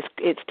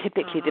 It's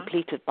typically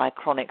depleted by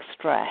chronic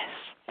stress.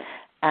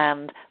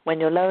 And when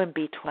you're low in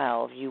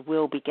B12, you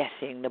will be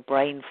getting the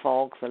brain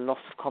fog, the loss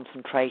of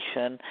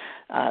concentration,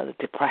 the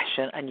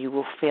depression, and you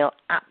will feel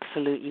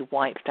absolutely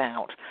wiped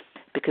out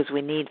because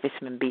we need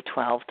vitamin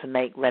B12 to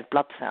make red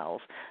blood cells,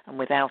 and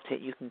without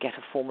it you can get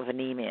a form of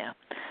anemia.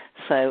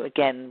 So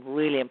again,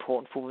 really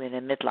important for women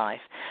in midlife.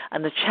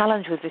 And the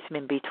challenge with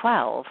vitamin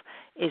B12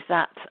 is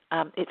that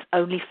it's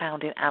only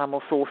found in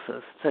animal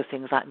sources, so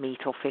things like meat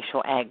or fish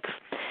or eggs.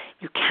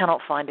 You cannot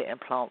find it in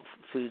plant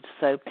foods.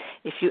 So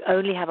if you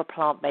only have a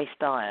plant-based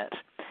diet,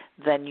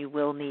 then you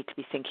will need to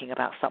be thinking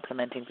about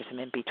supplementing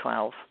vitamin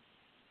B12.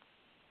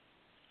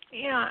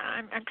 Yeah,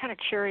 I'm kind of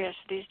curious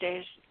these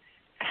days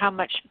how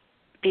much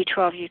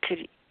B12 you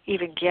could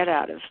even get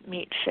out of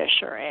meat,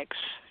 fish, or eggs,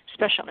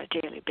 especially on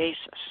a daily basis.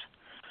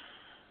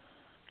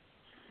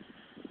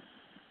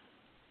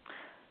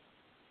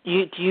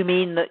 Do you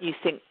mean that you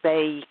think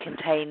they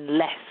contain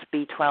less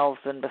B12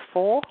 than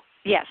before?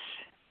 Yes.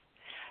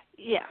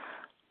 Yeah.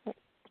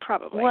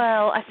 Probably.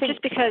 Well, I think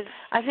just because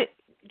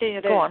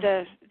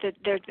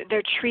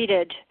they're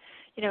treated.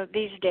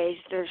 These days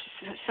there's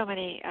so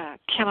many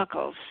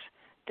chemicals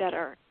that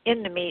are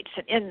in the meats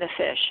and in the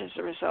fish as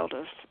a result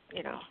of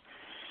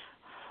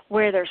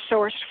where they're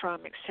sourced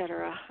from,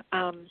 etc.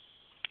 I'm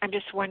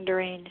just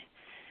wondering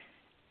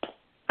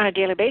on a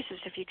daily basis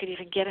if you could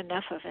even get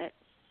enough of it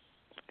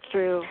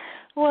through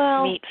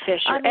meat,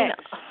 fish, or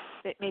eggs.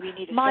 That maybe you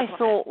need a my supplement.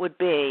 thought would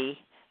be,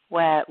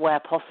 where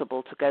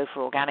possible, to go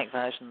for organic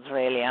versions,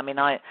 really. I mean,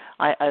 I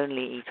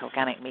only eat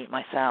organic meat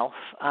myself.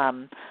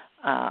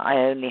 I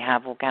only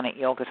have organic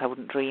yogurt. I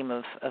wouldn't dream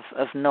of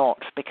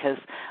not, because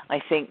I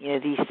think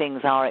these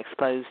things are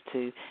exposed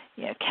to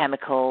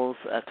chemicals,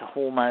 to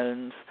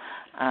hormones.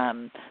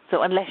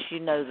 So unless you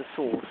know the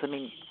source, I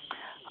mean,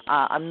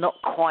 I'm not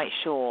quite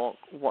sure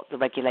what the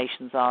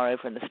regulations are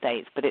over in the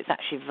States, but it's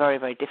actually very,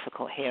 very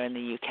difficult here in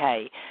the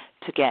UK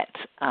to get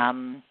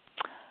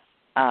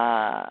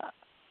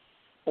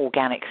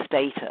organic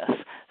status.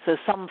 So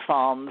some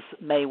farms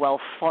may well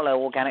follow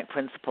organic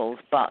principles,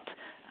 but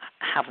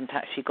haven't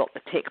actually got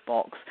the tick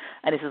box.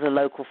 And if there's a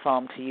local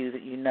farm to you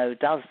that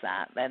does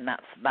that, then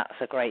that's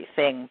a great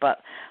thing. But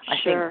I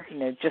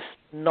think just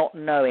not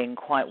knowing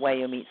quite where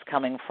your meat's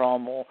coming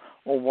from or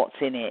what's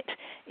in it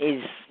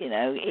is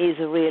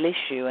a real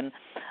issue. And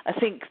I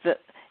think that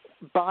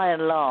by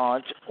and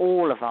large,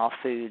 all of our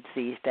foods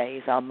these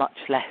days are much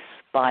less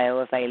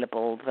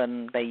bioavailable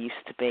than they used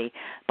to be.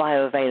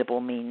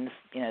 Bioavailable means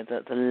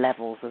the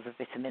levels of the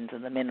vitamins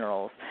and the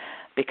minerals,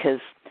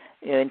 because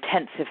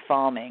intensive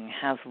farming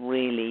has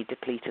really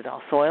depleted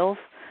our soils.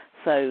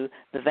 So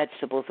the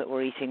vegetables that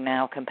we're eating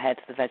now compared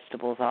to the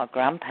vegetables our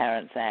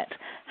grandparents ate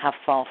have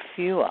far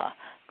fewer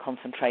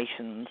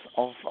concentrations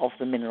of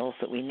the minerals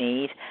that we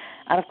need.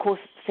 And of course,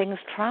 things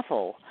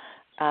travel.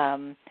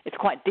 It's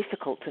quite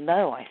difficult to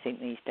know, I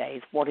think, these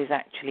days what is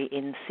actually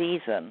in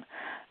season,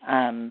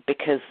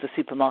 because the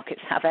supermarkets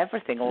have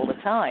everything all the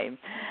time.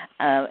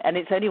 And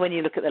it's only when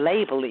you look at the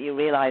label that you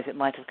realize it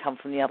might have come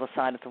from the other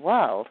side of the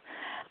world.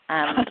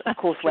 And, of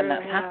course, when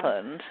that's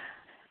happened,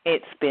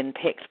 it's been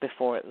picked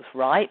before it was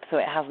ripe, so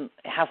it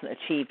hasn't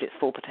achieved its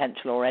full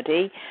potential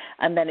already.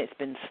 And then it's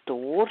been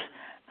stored,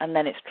 and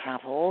then it's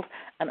traveled.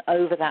 And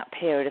over that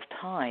period of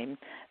time,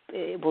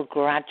 it will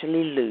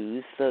gradually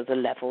lose the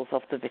levels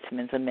of the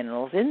vitamins and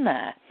minerals in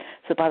there.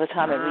 So by the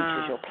time it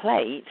reaches your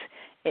plate,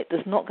 it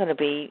is not going to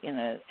be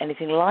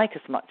anything like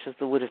as much as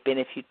there would have been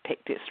if you'd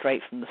picked it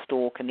straight from the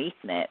stalk and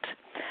eaten it.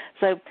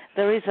 So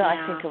there is, I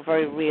think, a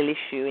very real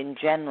issue in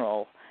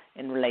general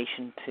in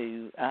relation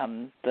to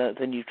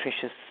the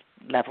nutritious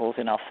levels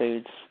in our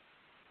foods.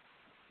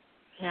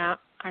 Yeah,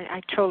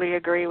 I totally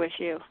agree with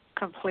you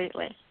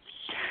completely.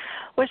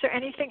 Was there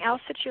anything else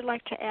that you'd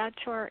like to add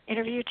to our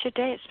interview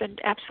today? It's been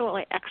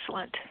absolutely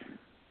excellent.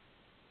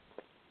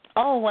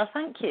 Oh, well,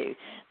 thank you.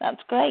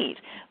 That's great.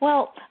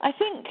 Well, I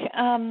think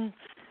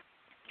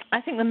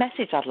the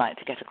message I'd like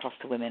to get across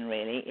to women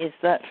really is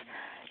that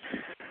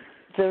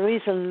there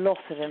is a lot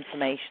of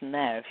information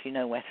there if you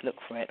know where to look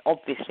for it.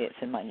 Obviously, it's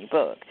in my new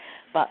book,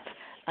 but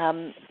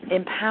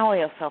empower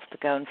yourself to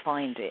go and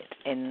find it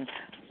in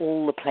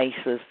all the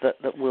places that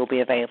will be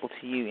available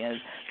to you. You know,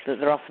 that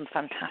there are some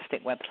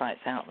fantastic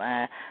websites out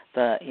there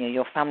that, you know,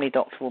 your family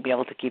doctor will be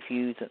able to give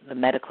you the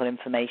medical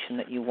information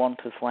that you want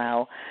as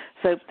well.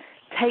 So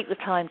take the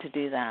time to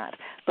do that.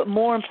 But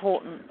more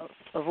important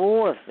of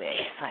all of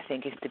this, I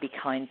think, is to be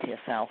kind to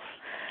yourself,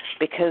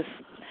 because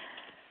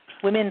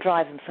women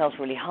drive themselves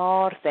really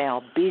hard. They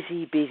are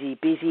busy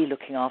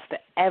looking after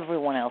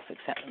everyone else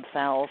except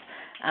themselves,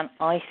 and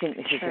I think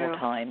this is your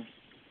time.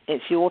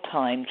 It's your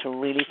time to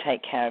really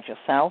take care of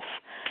yourself,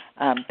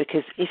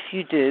 because if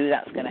you do,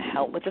 that's going to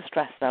help with the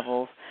stress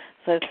levels.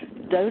 So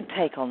don't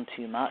take on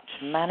too much.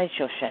 Manage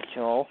your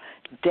schedule.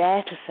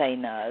 Dare to say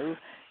no.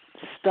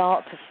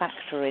 Start to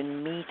factor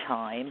in me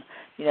time,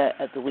 you know,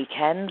 at the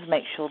weekends.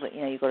 Make sure that,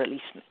 you know, you've got at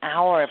least an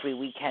hour every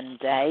weekend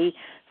day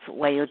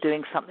where you're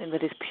doing something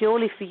that is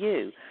purely for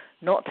you.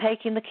 Not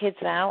taking the kids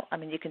out. I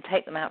mean, you can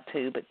take them out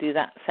too, but do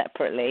that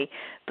separately.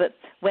 But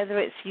whether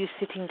it's you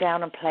sitting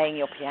down and playing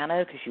your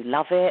piano because you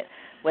love it,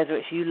 whether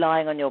it's you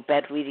lying on your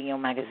bed reading your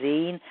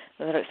magazine,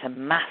 whether it's a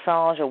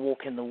massage or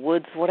walk in the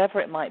woods,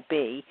 whatever it might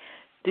be,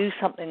 do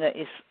something that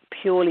is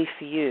purely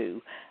for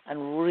you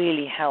and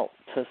really help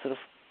to sort of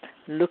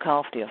look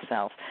after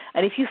yourself.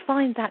 And if you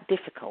find that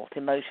difficult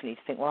emotionally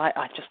to think, well,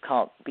 I just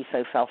can't be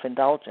so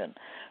self-indulgent,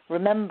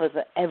 remember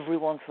that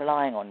everyone's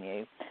relying on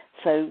you.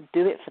 So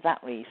do it for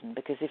that reason,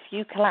 because if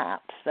you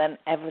collapse, then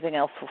everything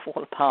else will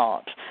fall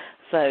apart.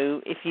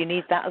 So if you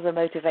need that as a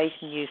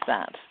motivation, use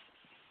that.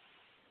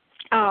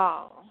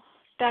 Oh,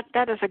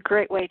 that is a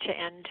great way to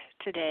end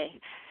today.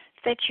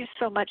 Thank you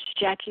so much,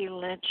 Jackie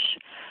Lynch,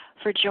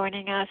 for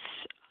joining us.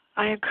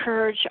 I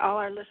encourage all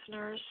our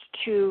listeners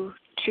to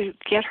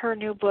get her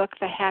new book,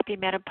 The Happy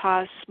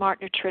Menopause,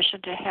 Smart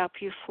Nutrition to Help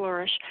You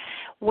Flourish.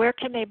 Where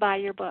can they buy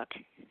your book?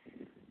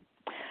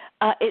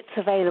 It's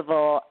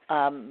available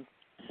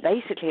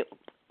basically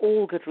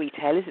all good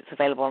retailers. It's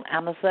available on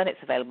Amazon.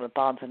 It's available at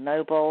Barnes &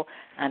 Noble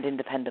and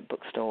independent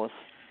bookstores.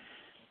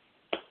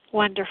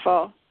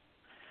 Wonderful.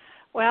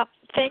 Well,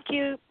 thank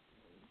you.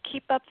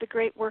 Keep up the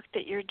great work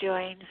that you're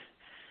doing.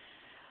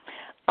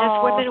 As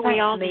women, we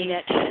all need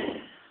it.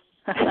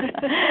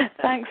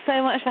 Thanks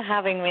so much for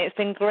having me. It's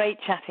been great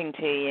chatting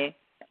to you.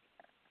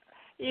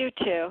 You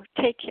too.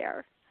 Take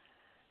care.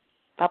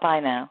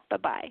 Bye-bye now.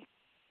 Bye-bye.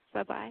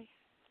 Bye-bye.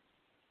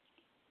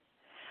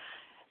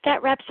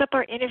 That wraps up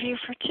our interview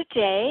for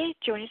today.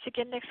 Join us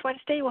again next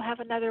Wednesday. We'll have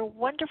another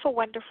wonderful,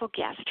 wonderful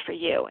guest for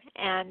you.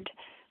 And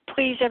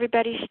please,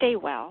 everybody, stay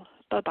well.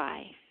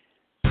 Bye-bye.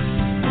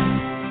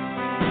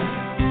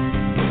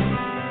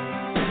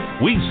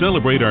 We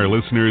celebrate our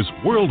listeners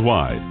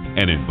worldwide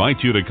and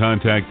invite you to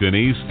contact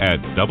Denise at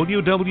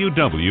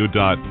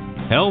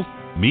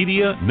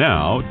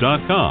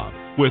www.healthmedianow.com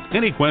with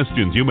any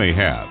questions you may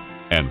have,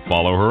 and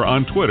follow her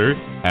on Twitter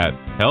at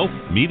Health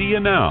Media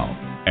Now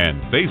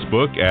and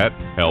Facebook at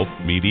Health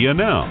Media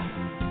Now.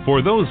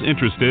 For those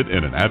interested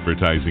in an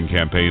advertising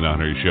campaign on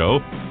her show,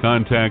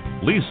 contact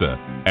Lisa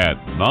at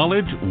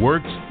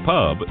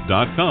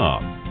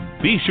KnowledgeWorksPub.com.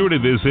 Be sure to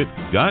visit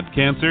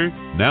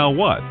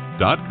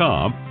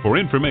GotCancerNowWhat.com for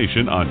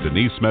information on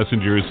Denise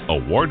Messenger's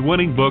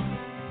award-winning book,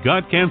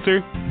 Got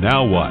Cancer?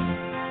 Now What?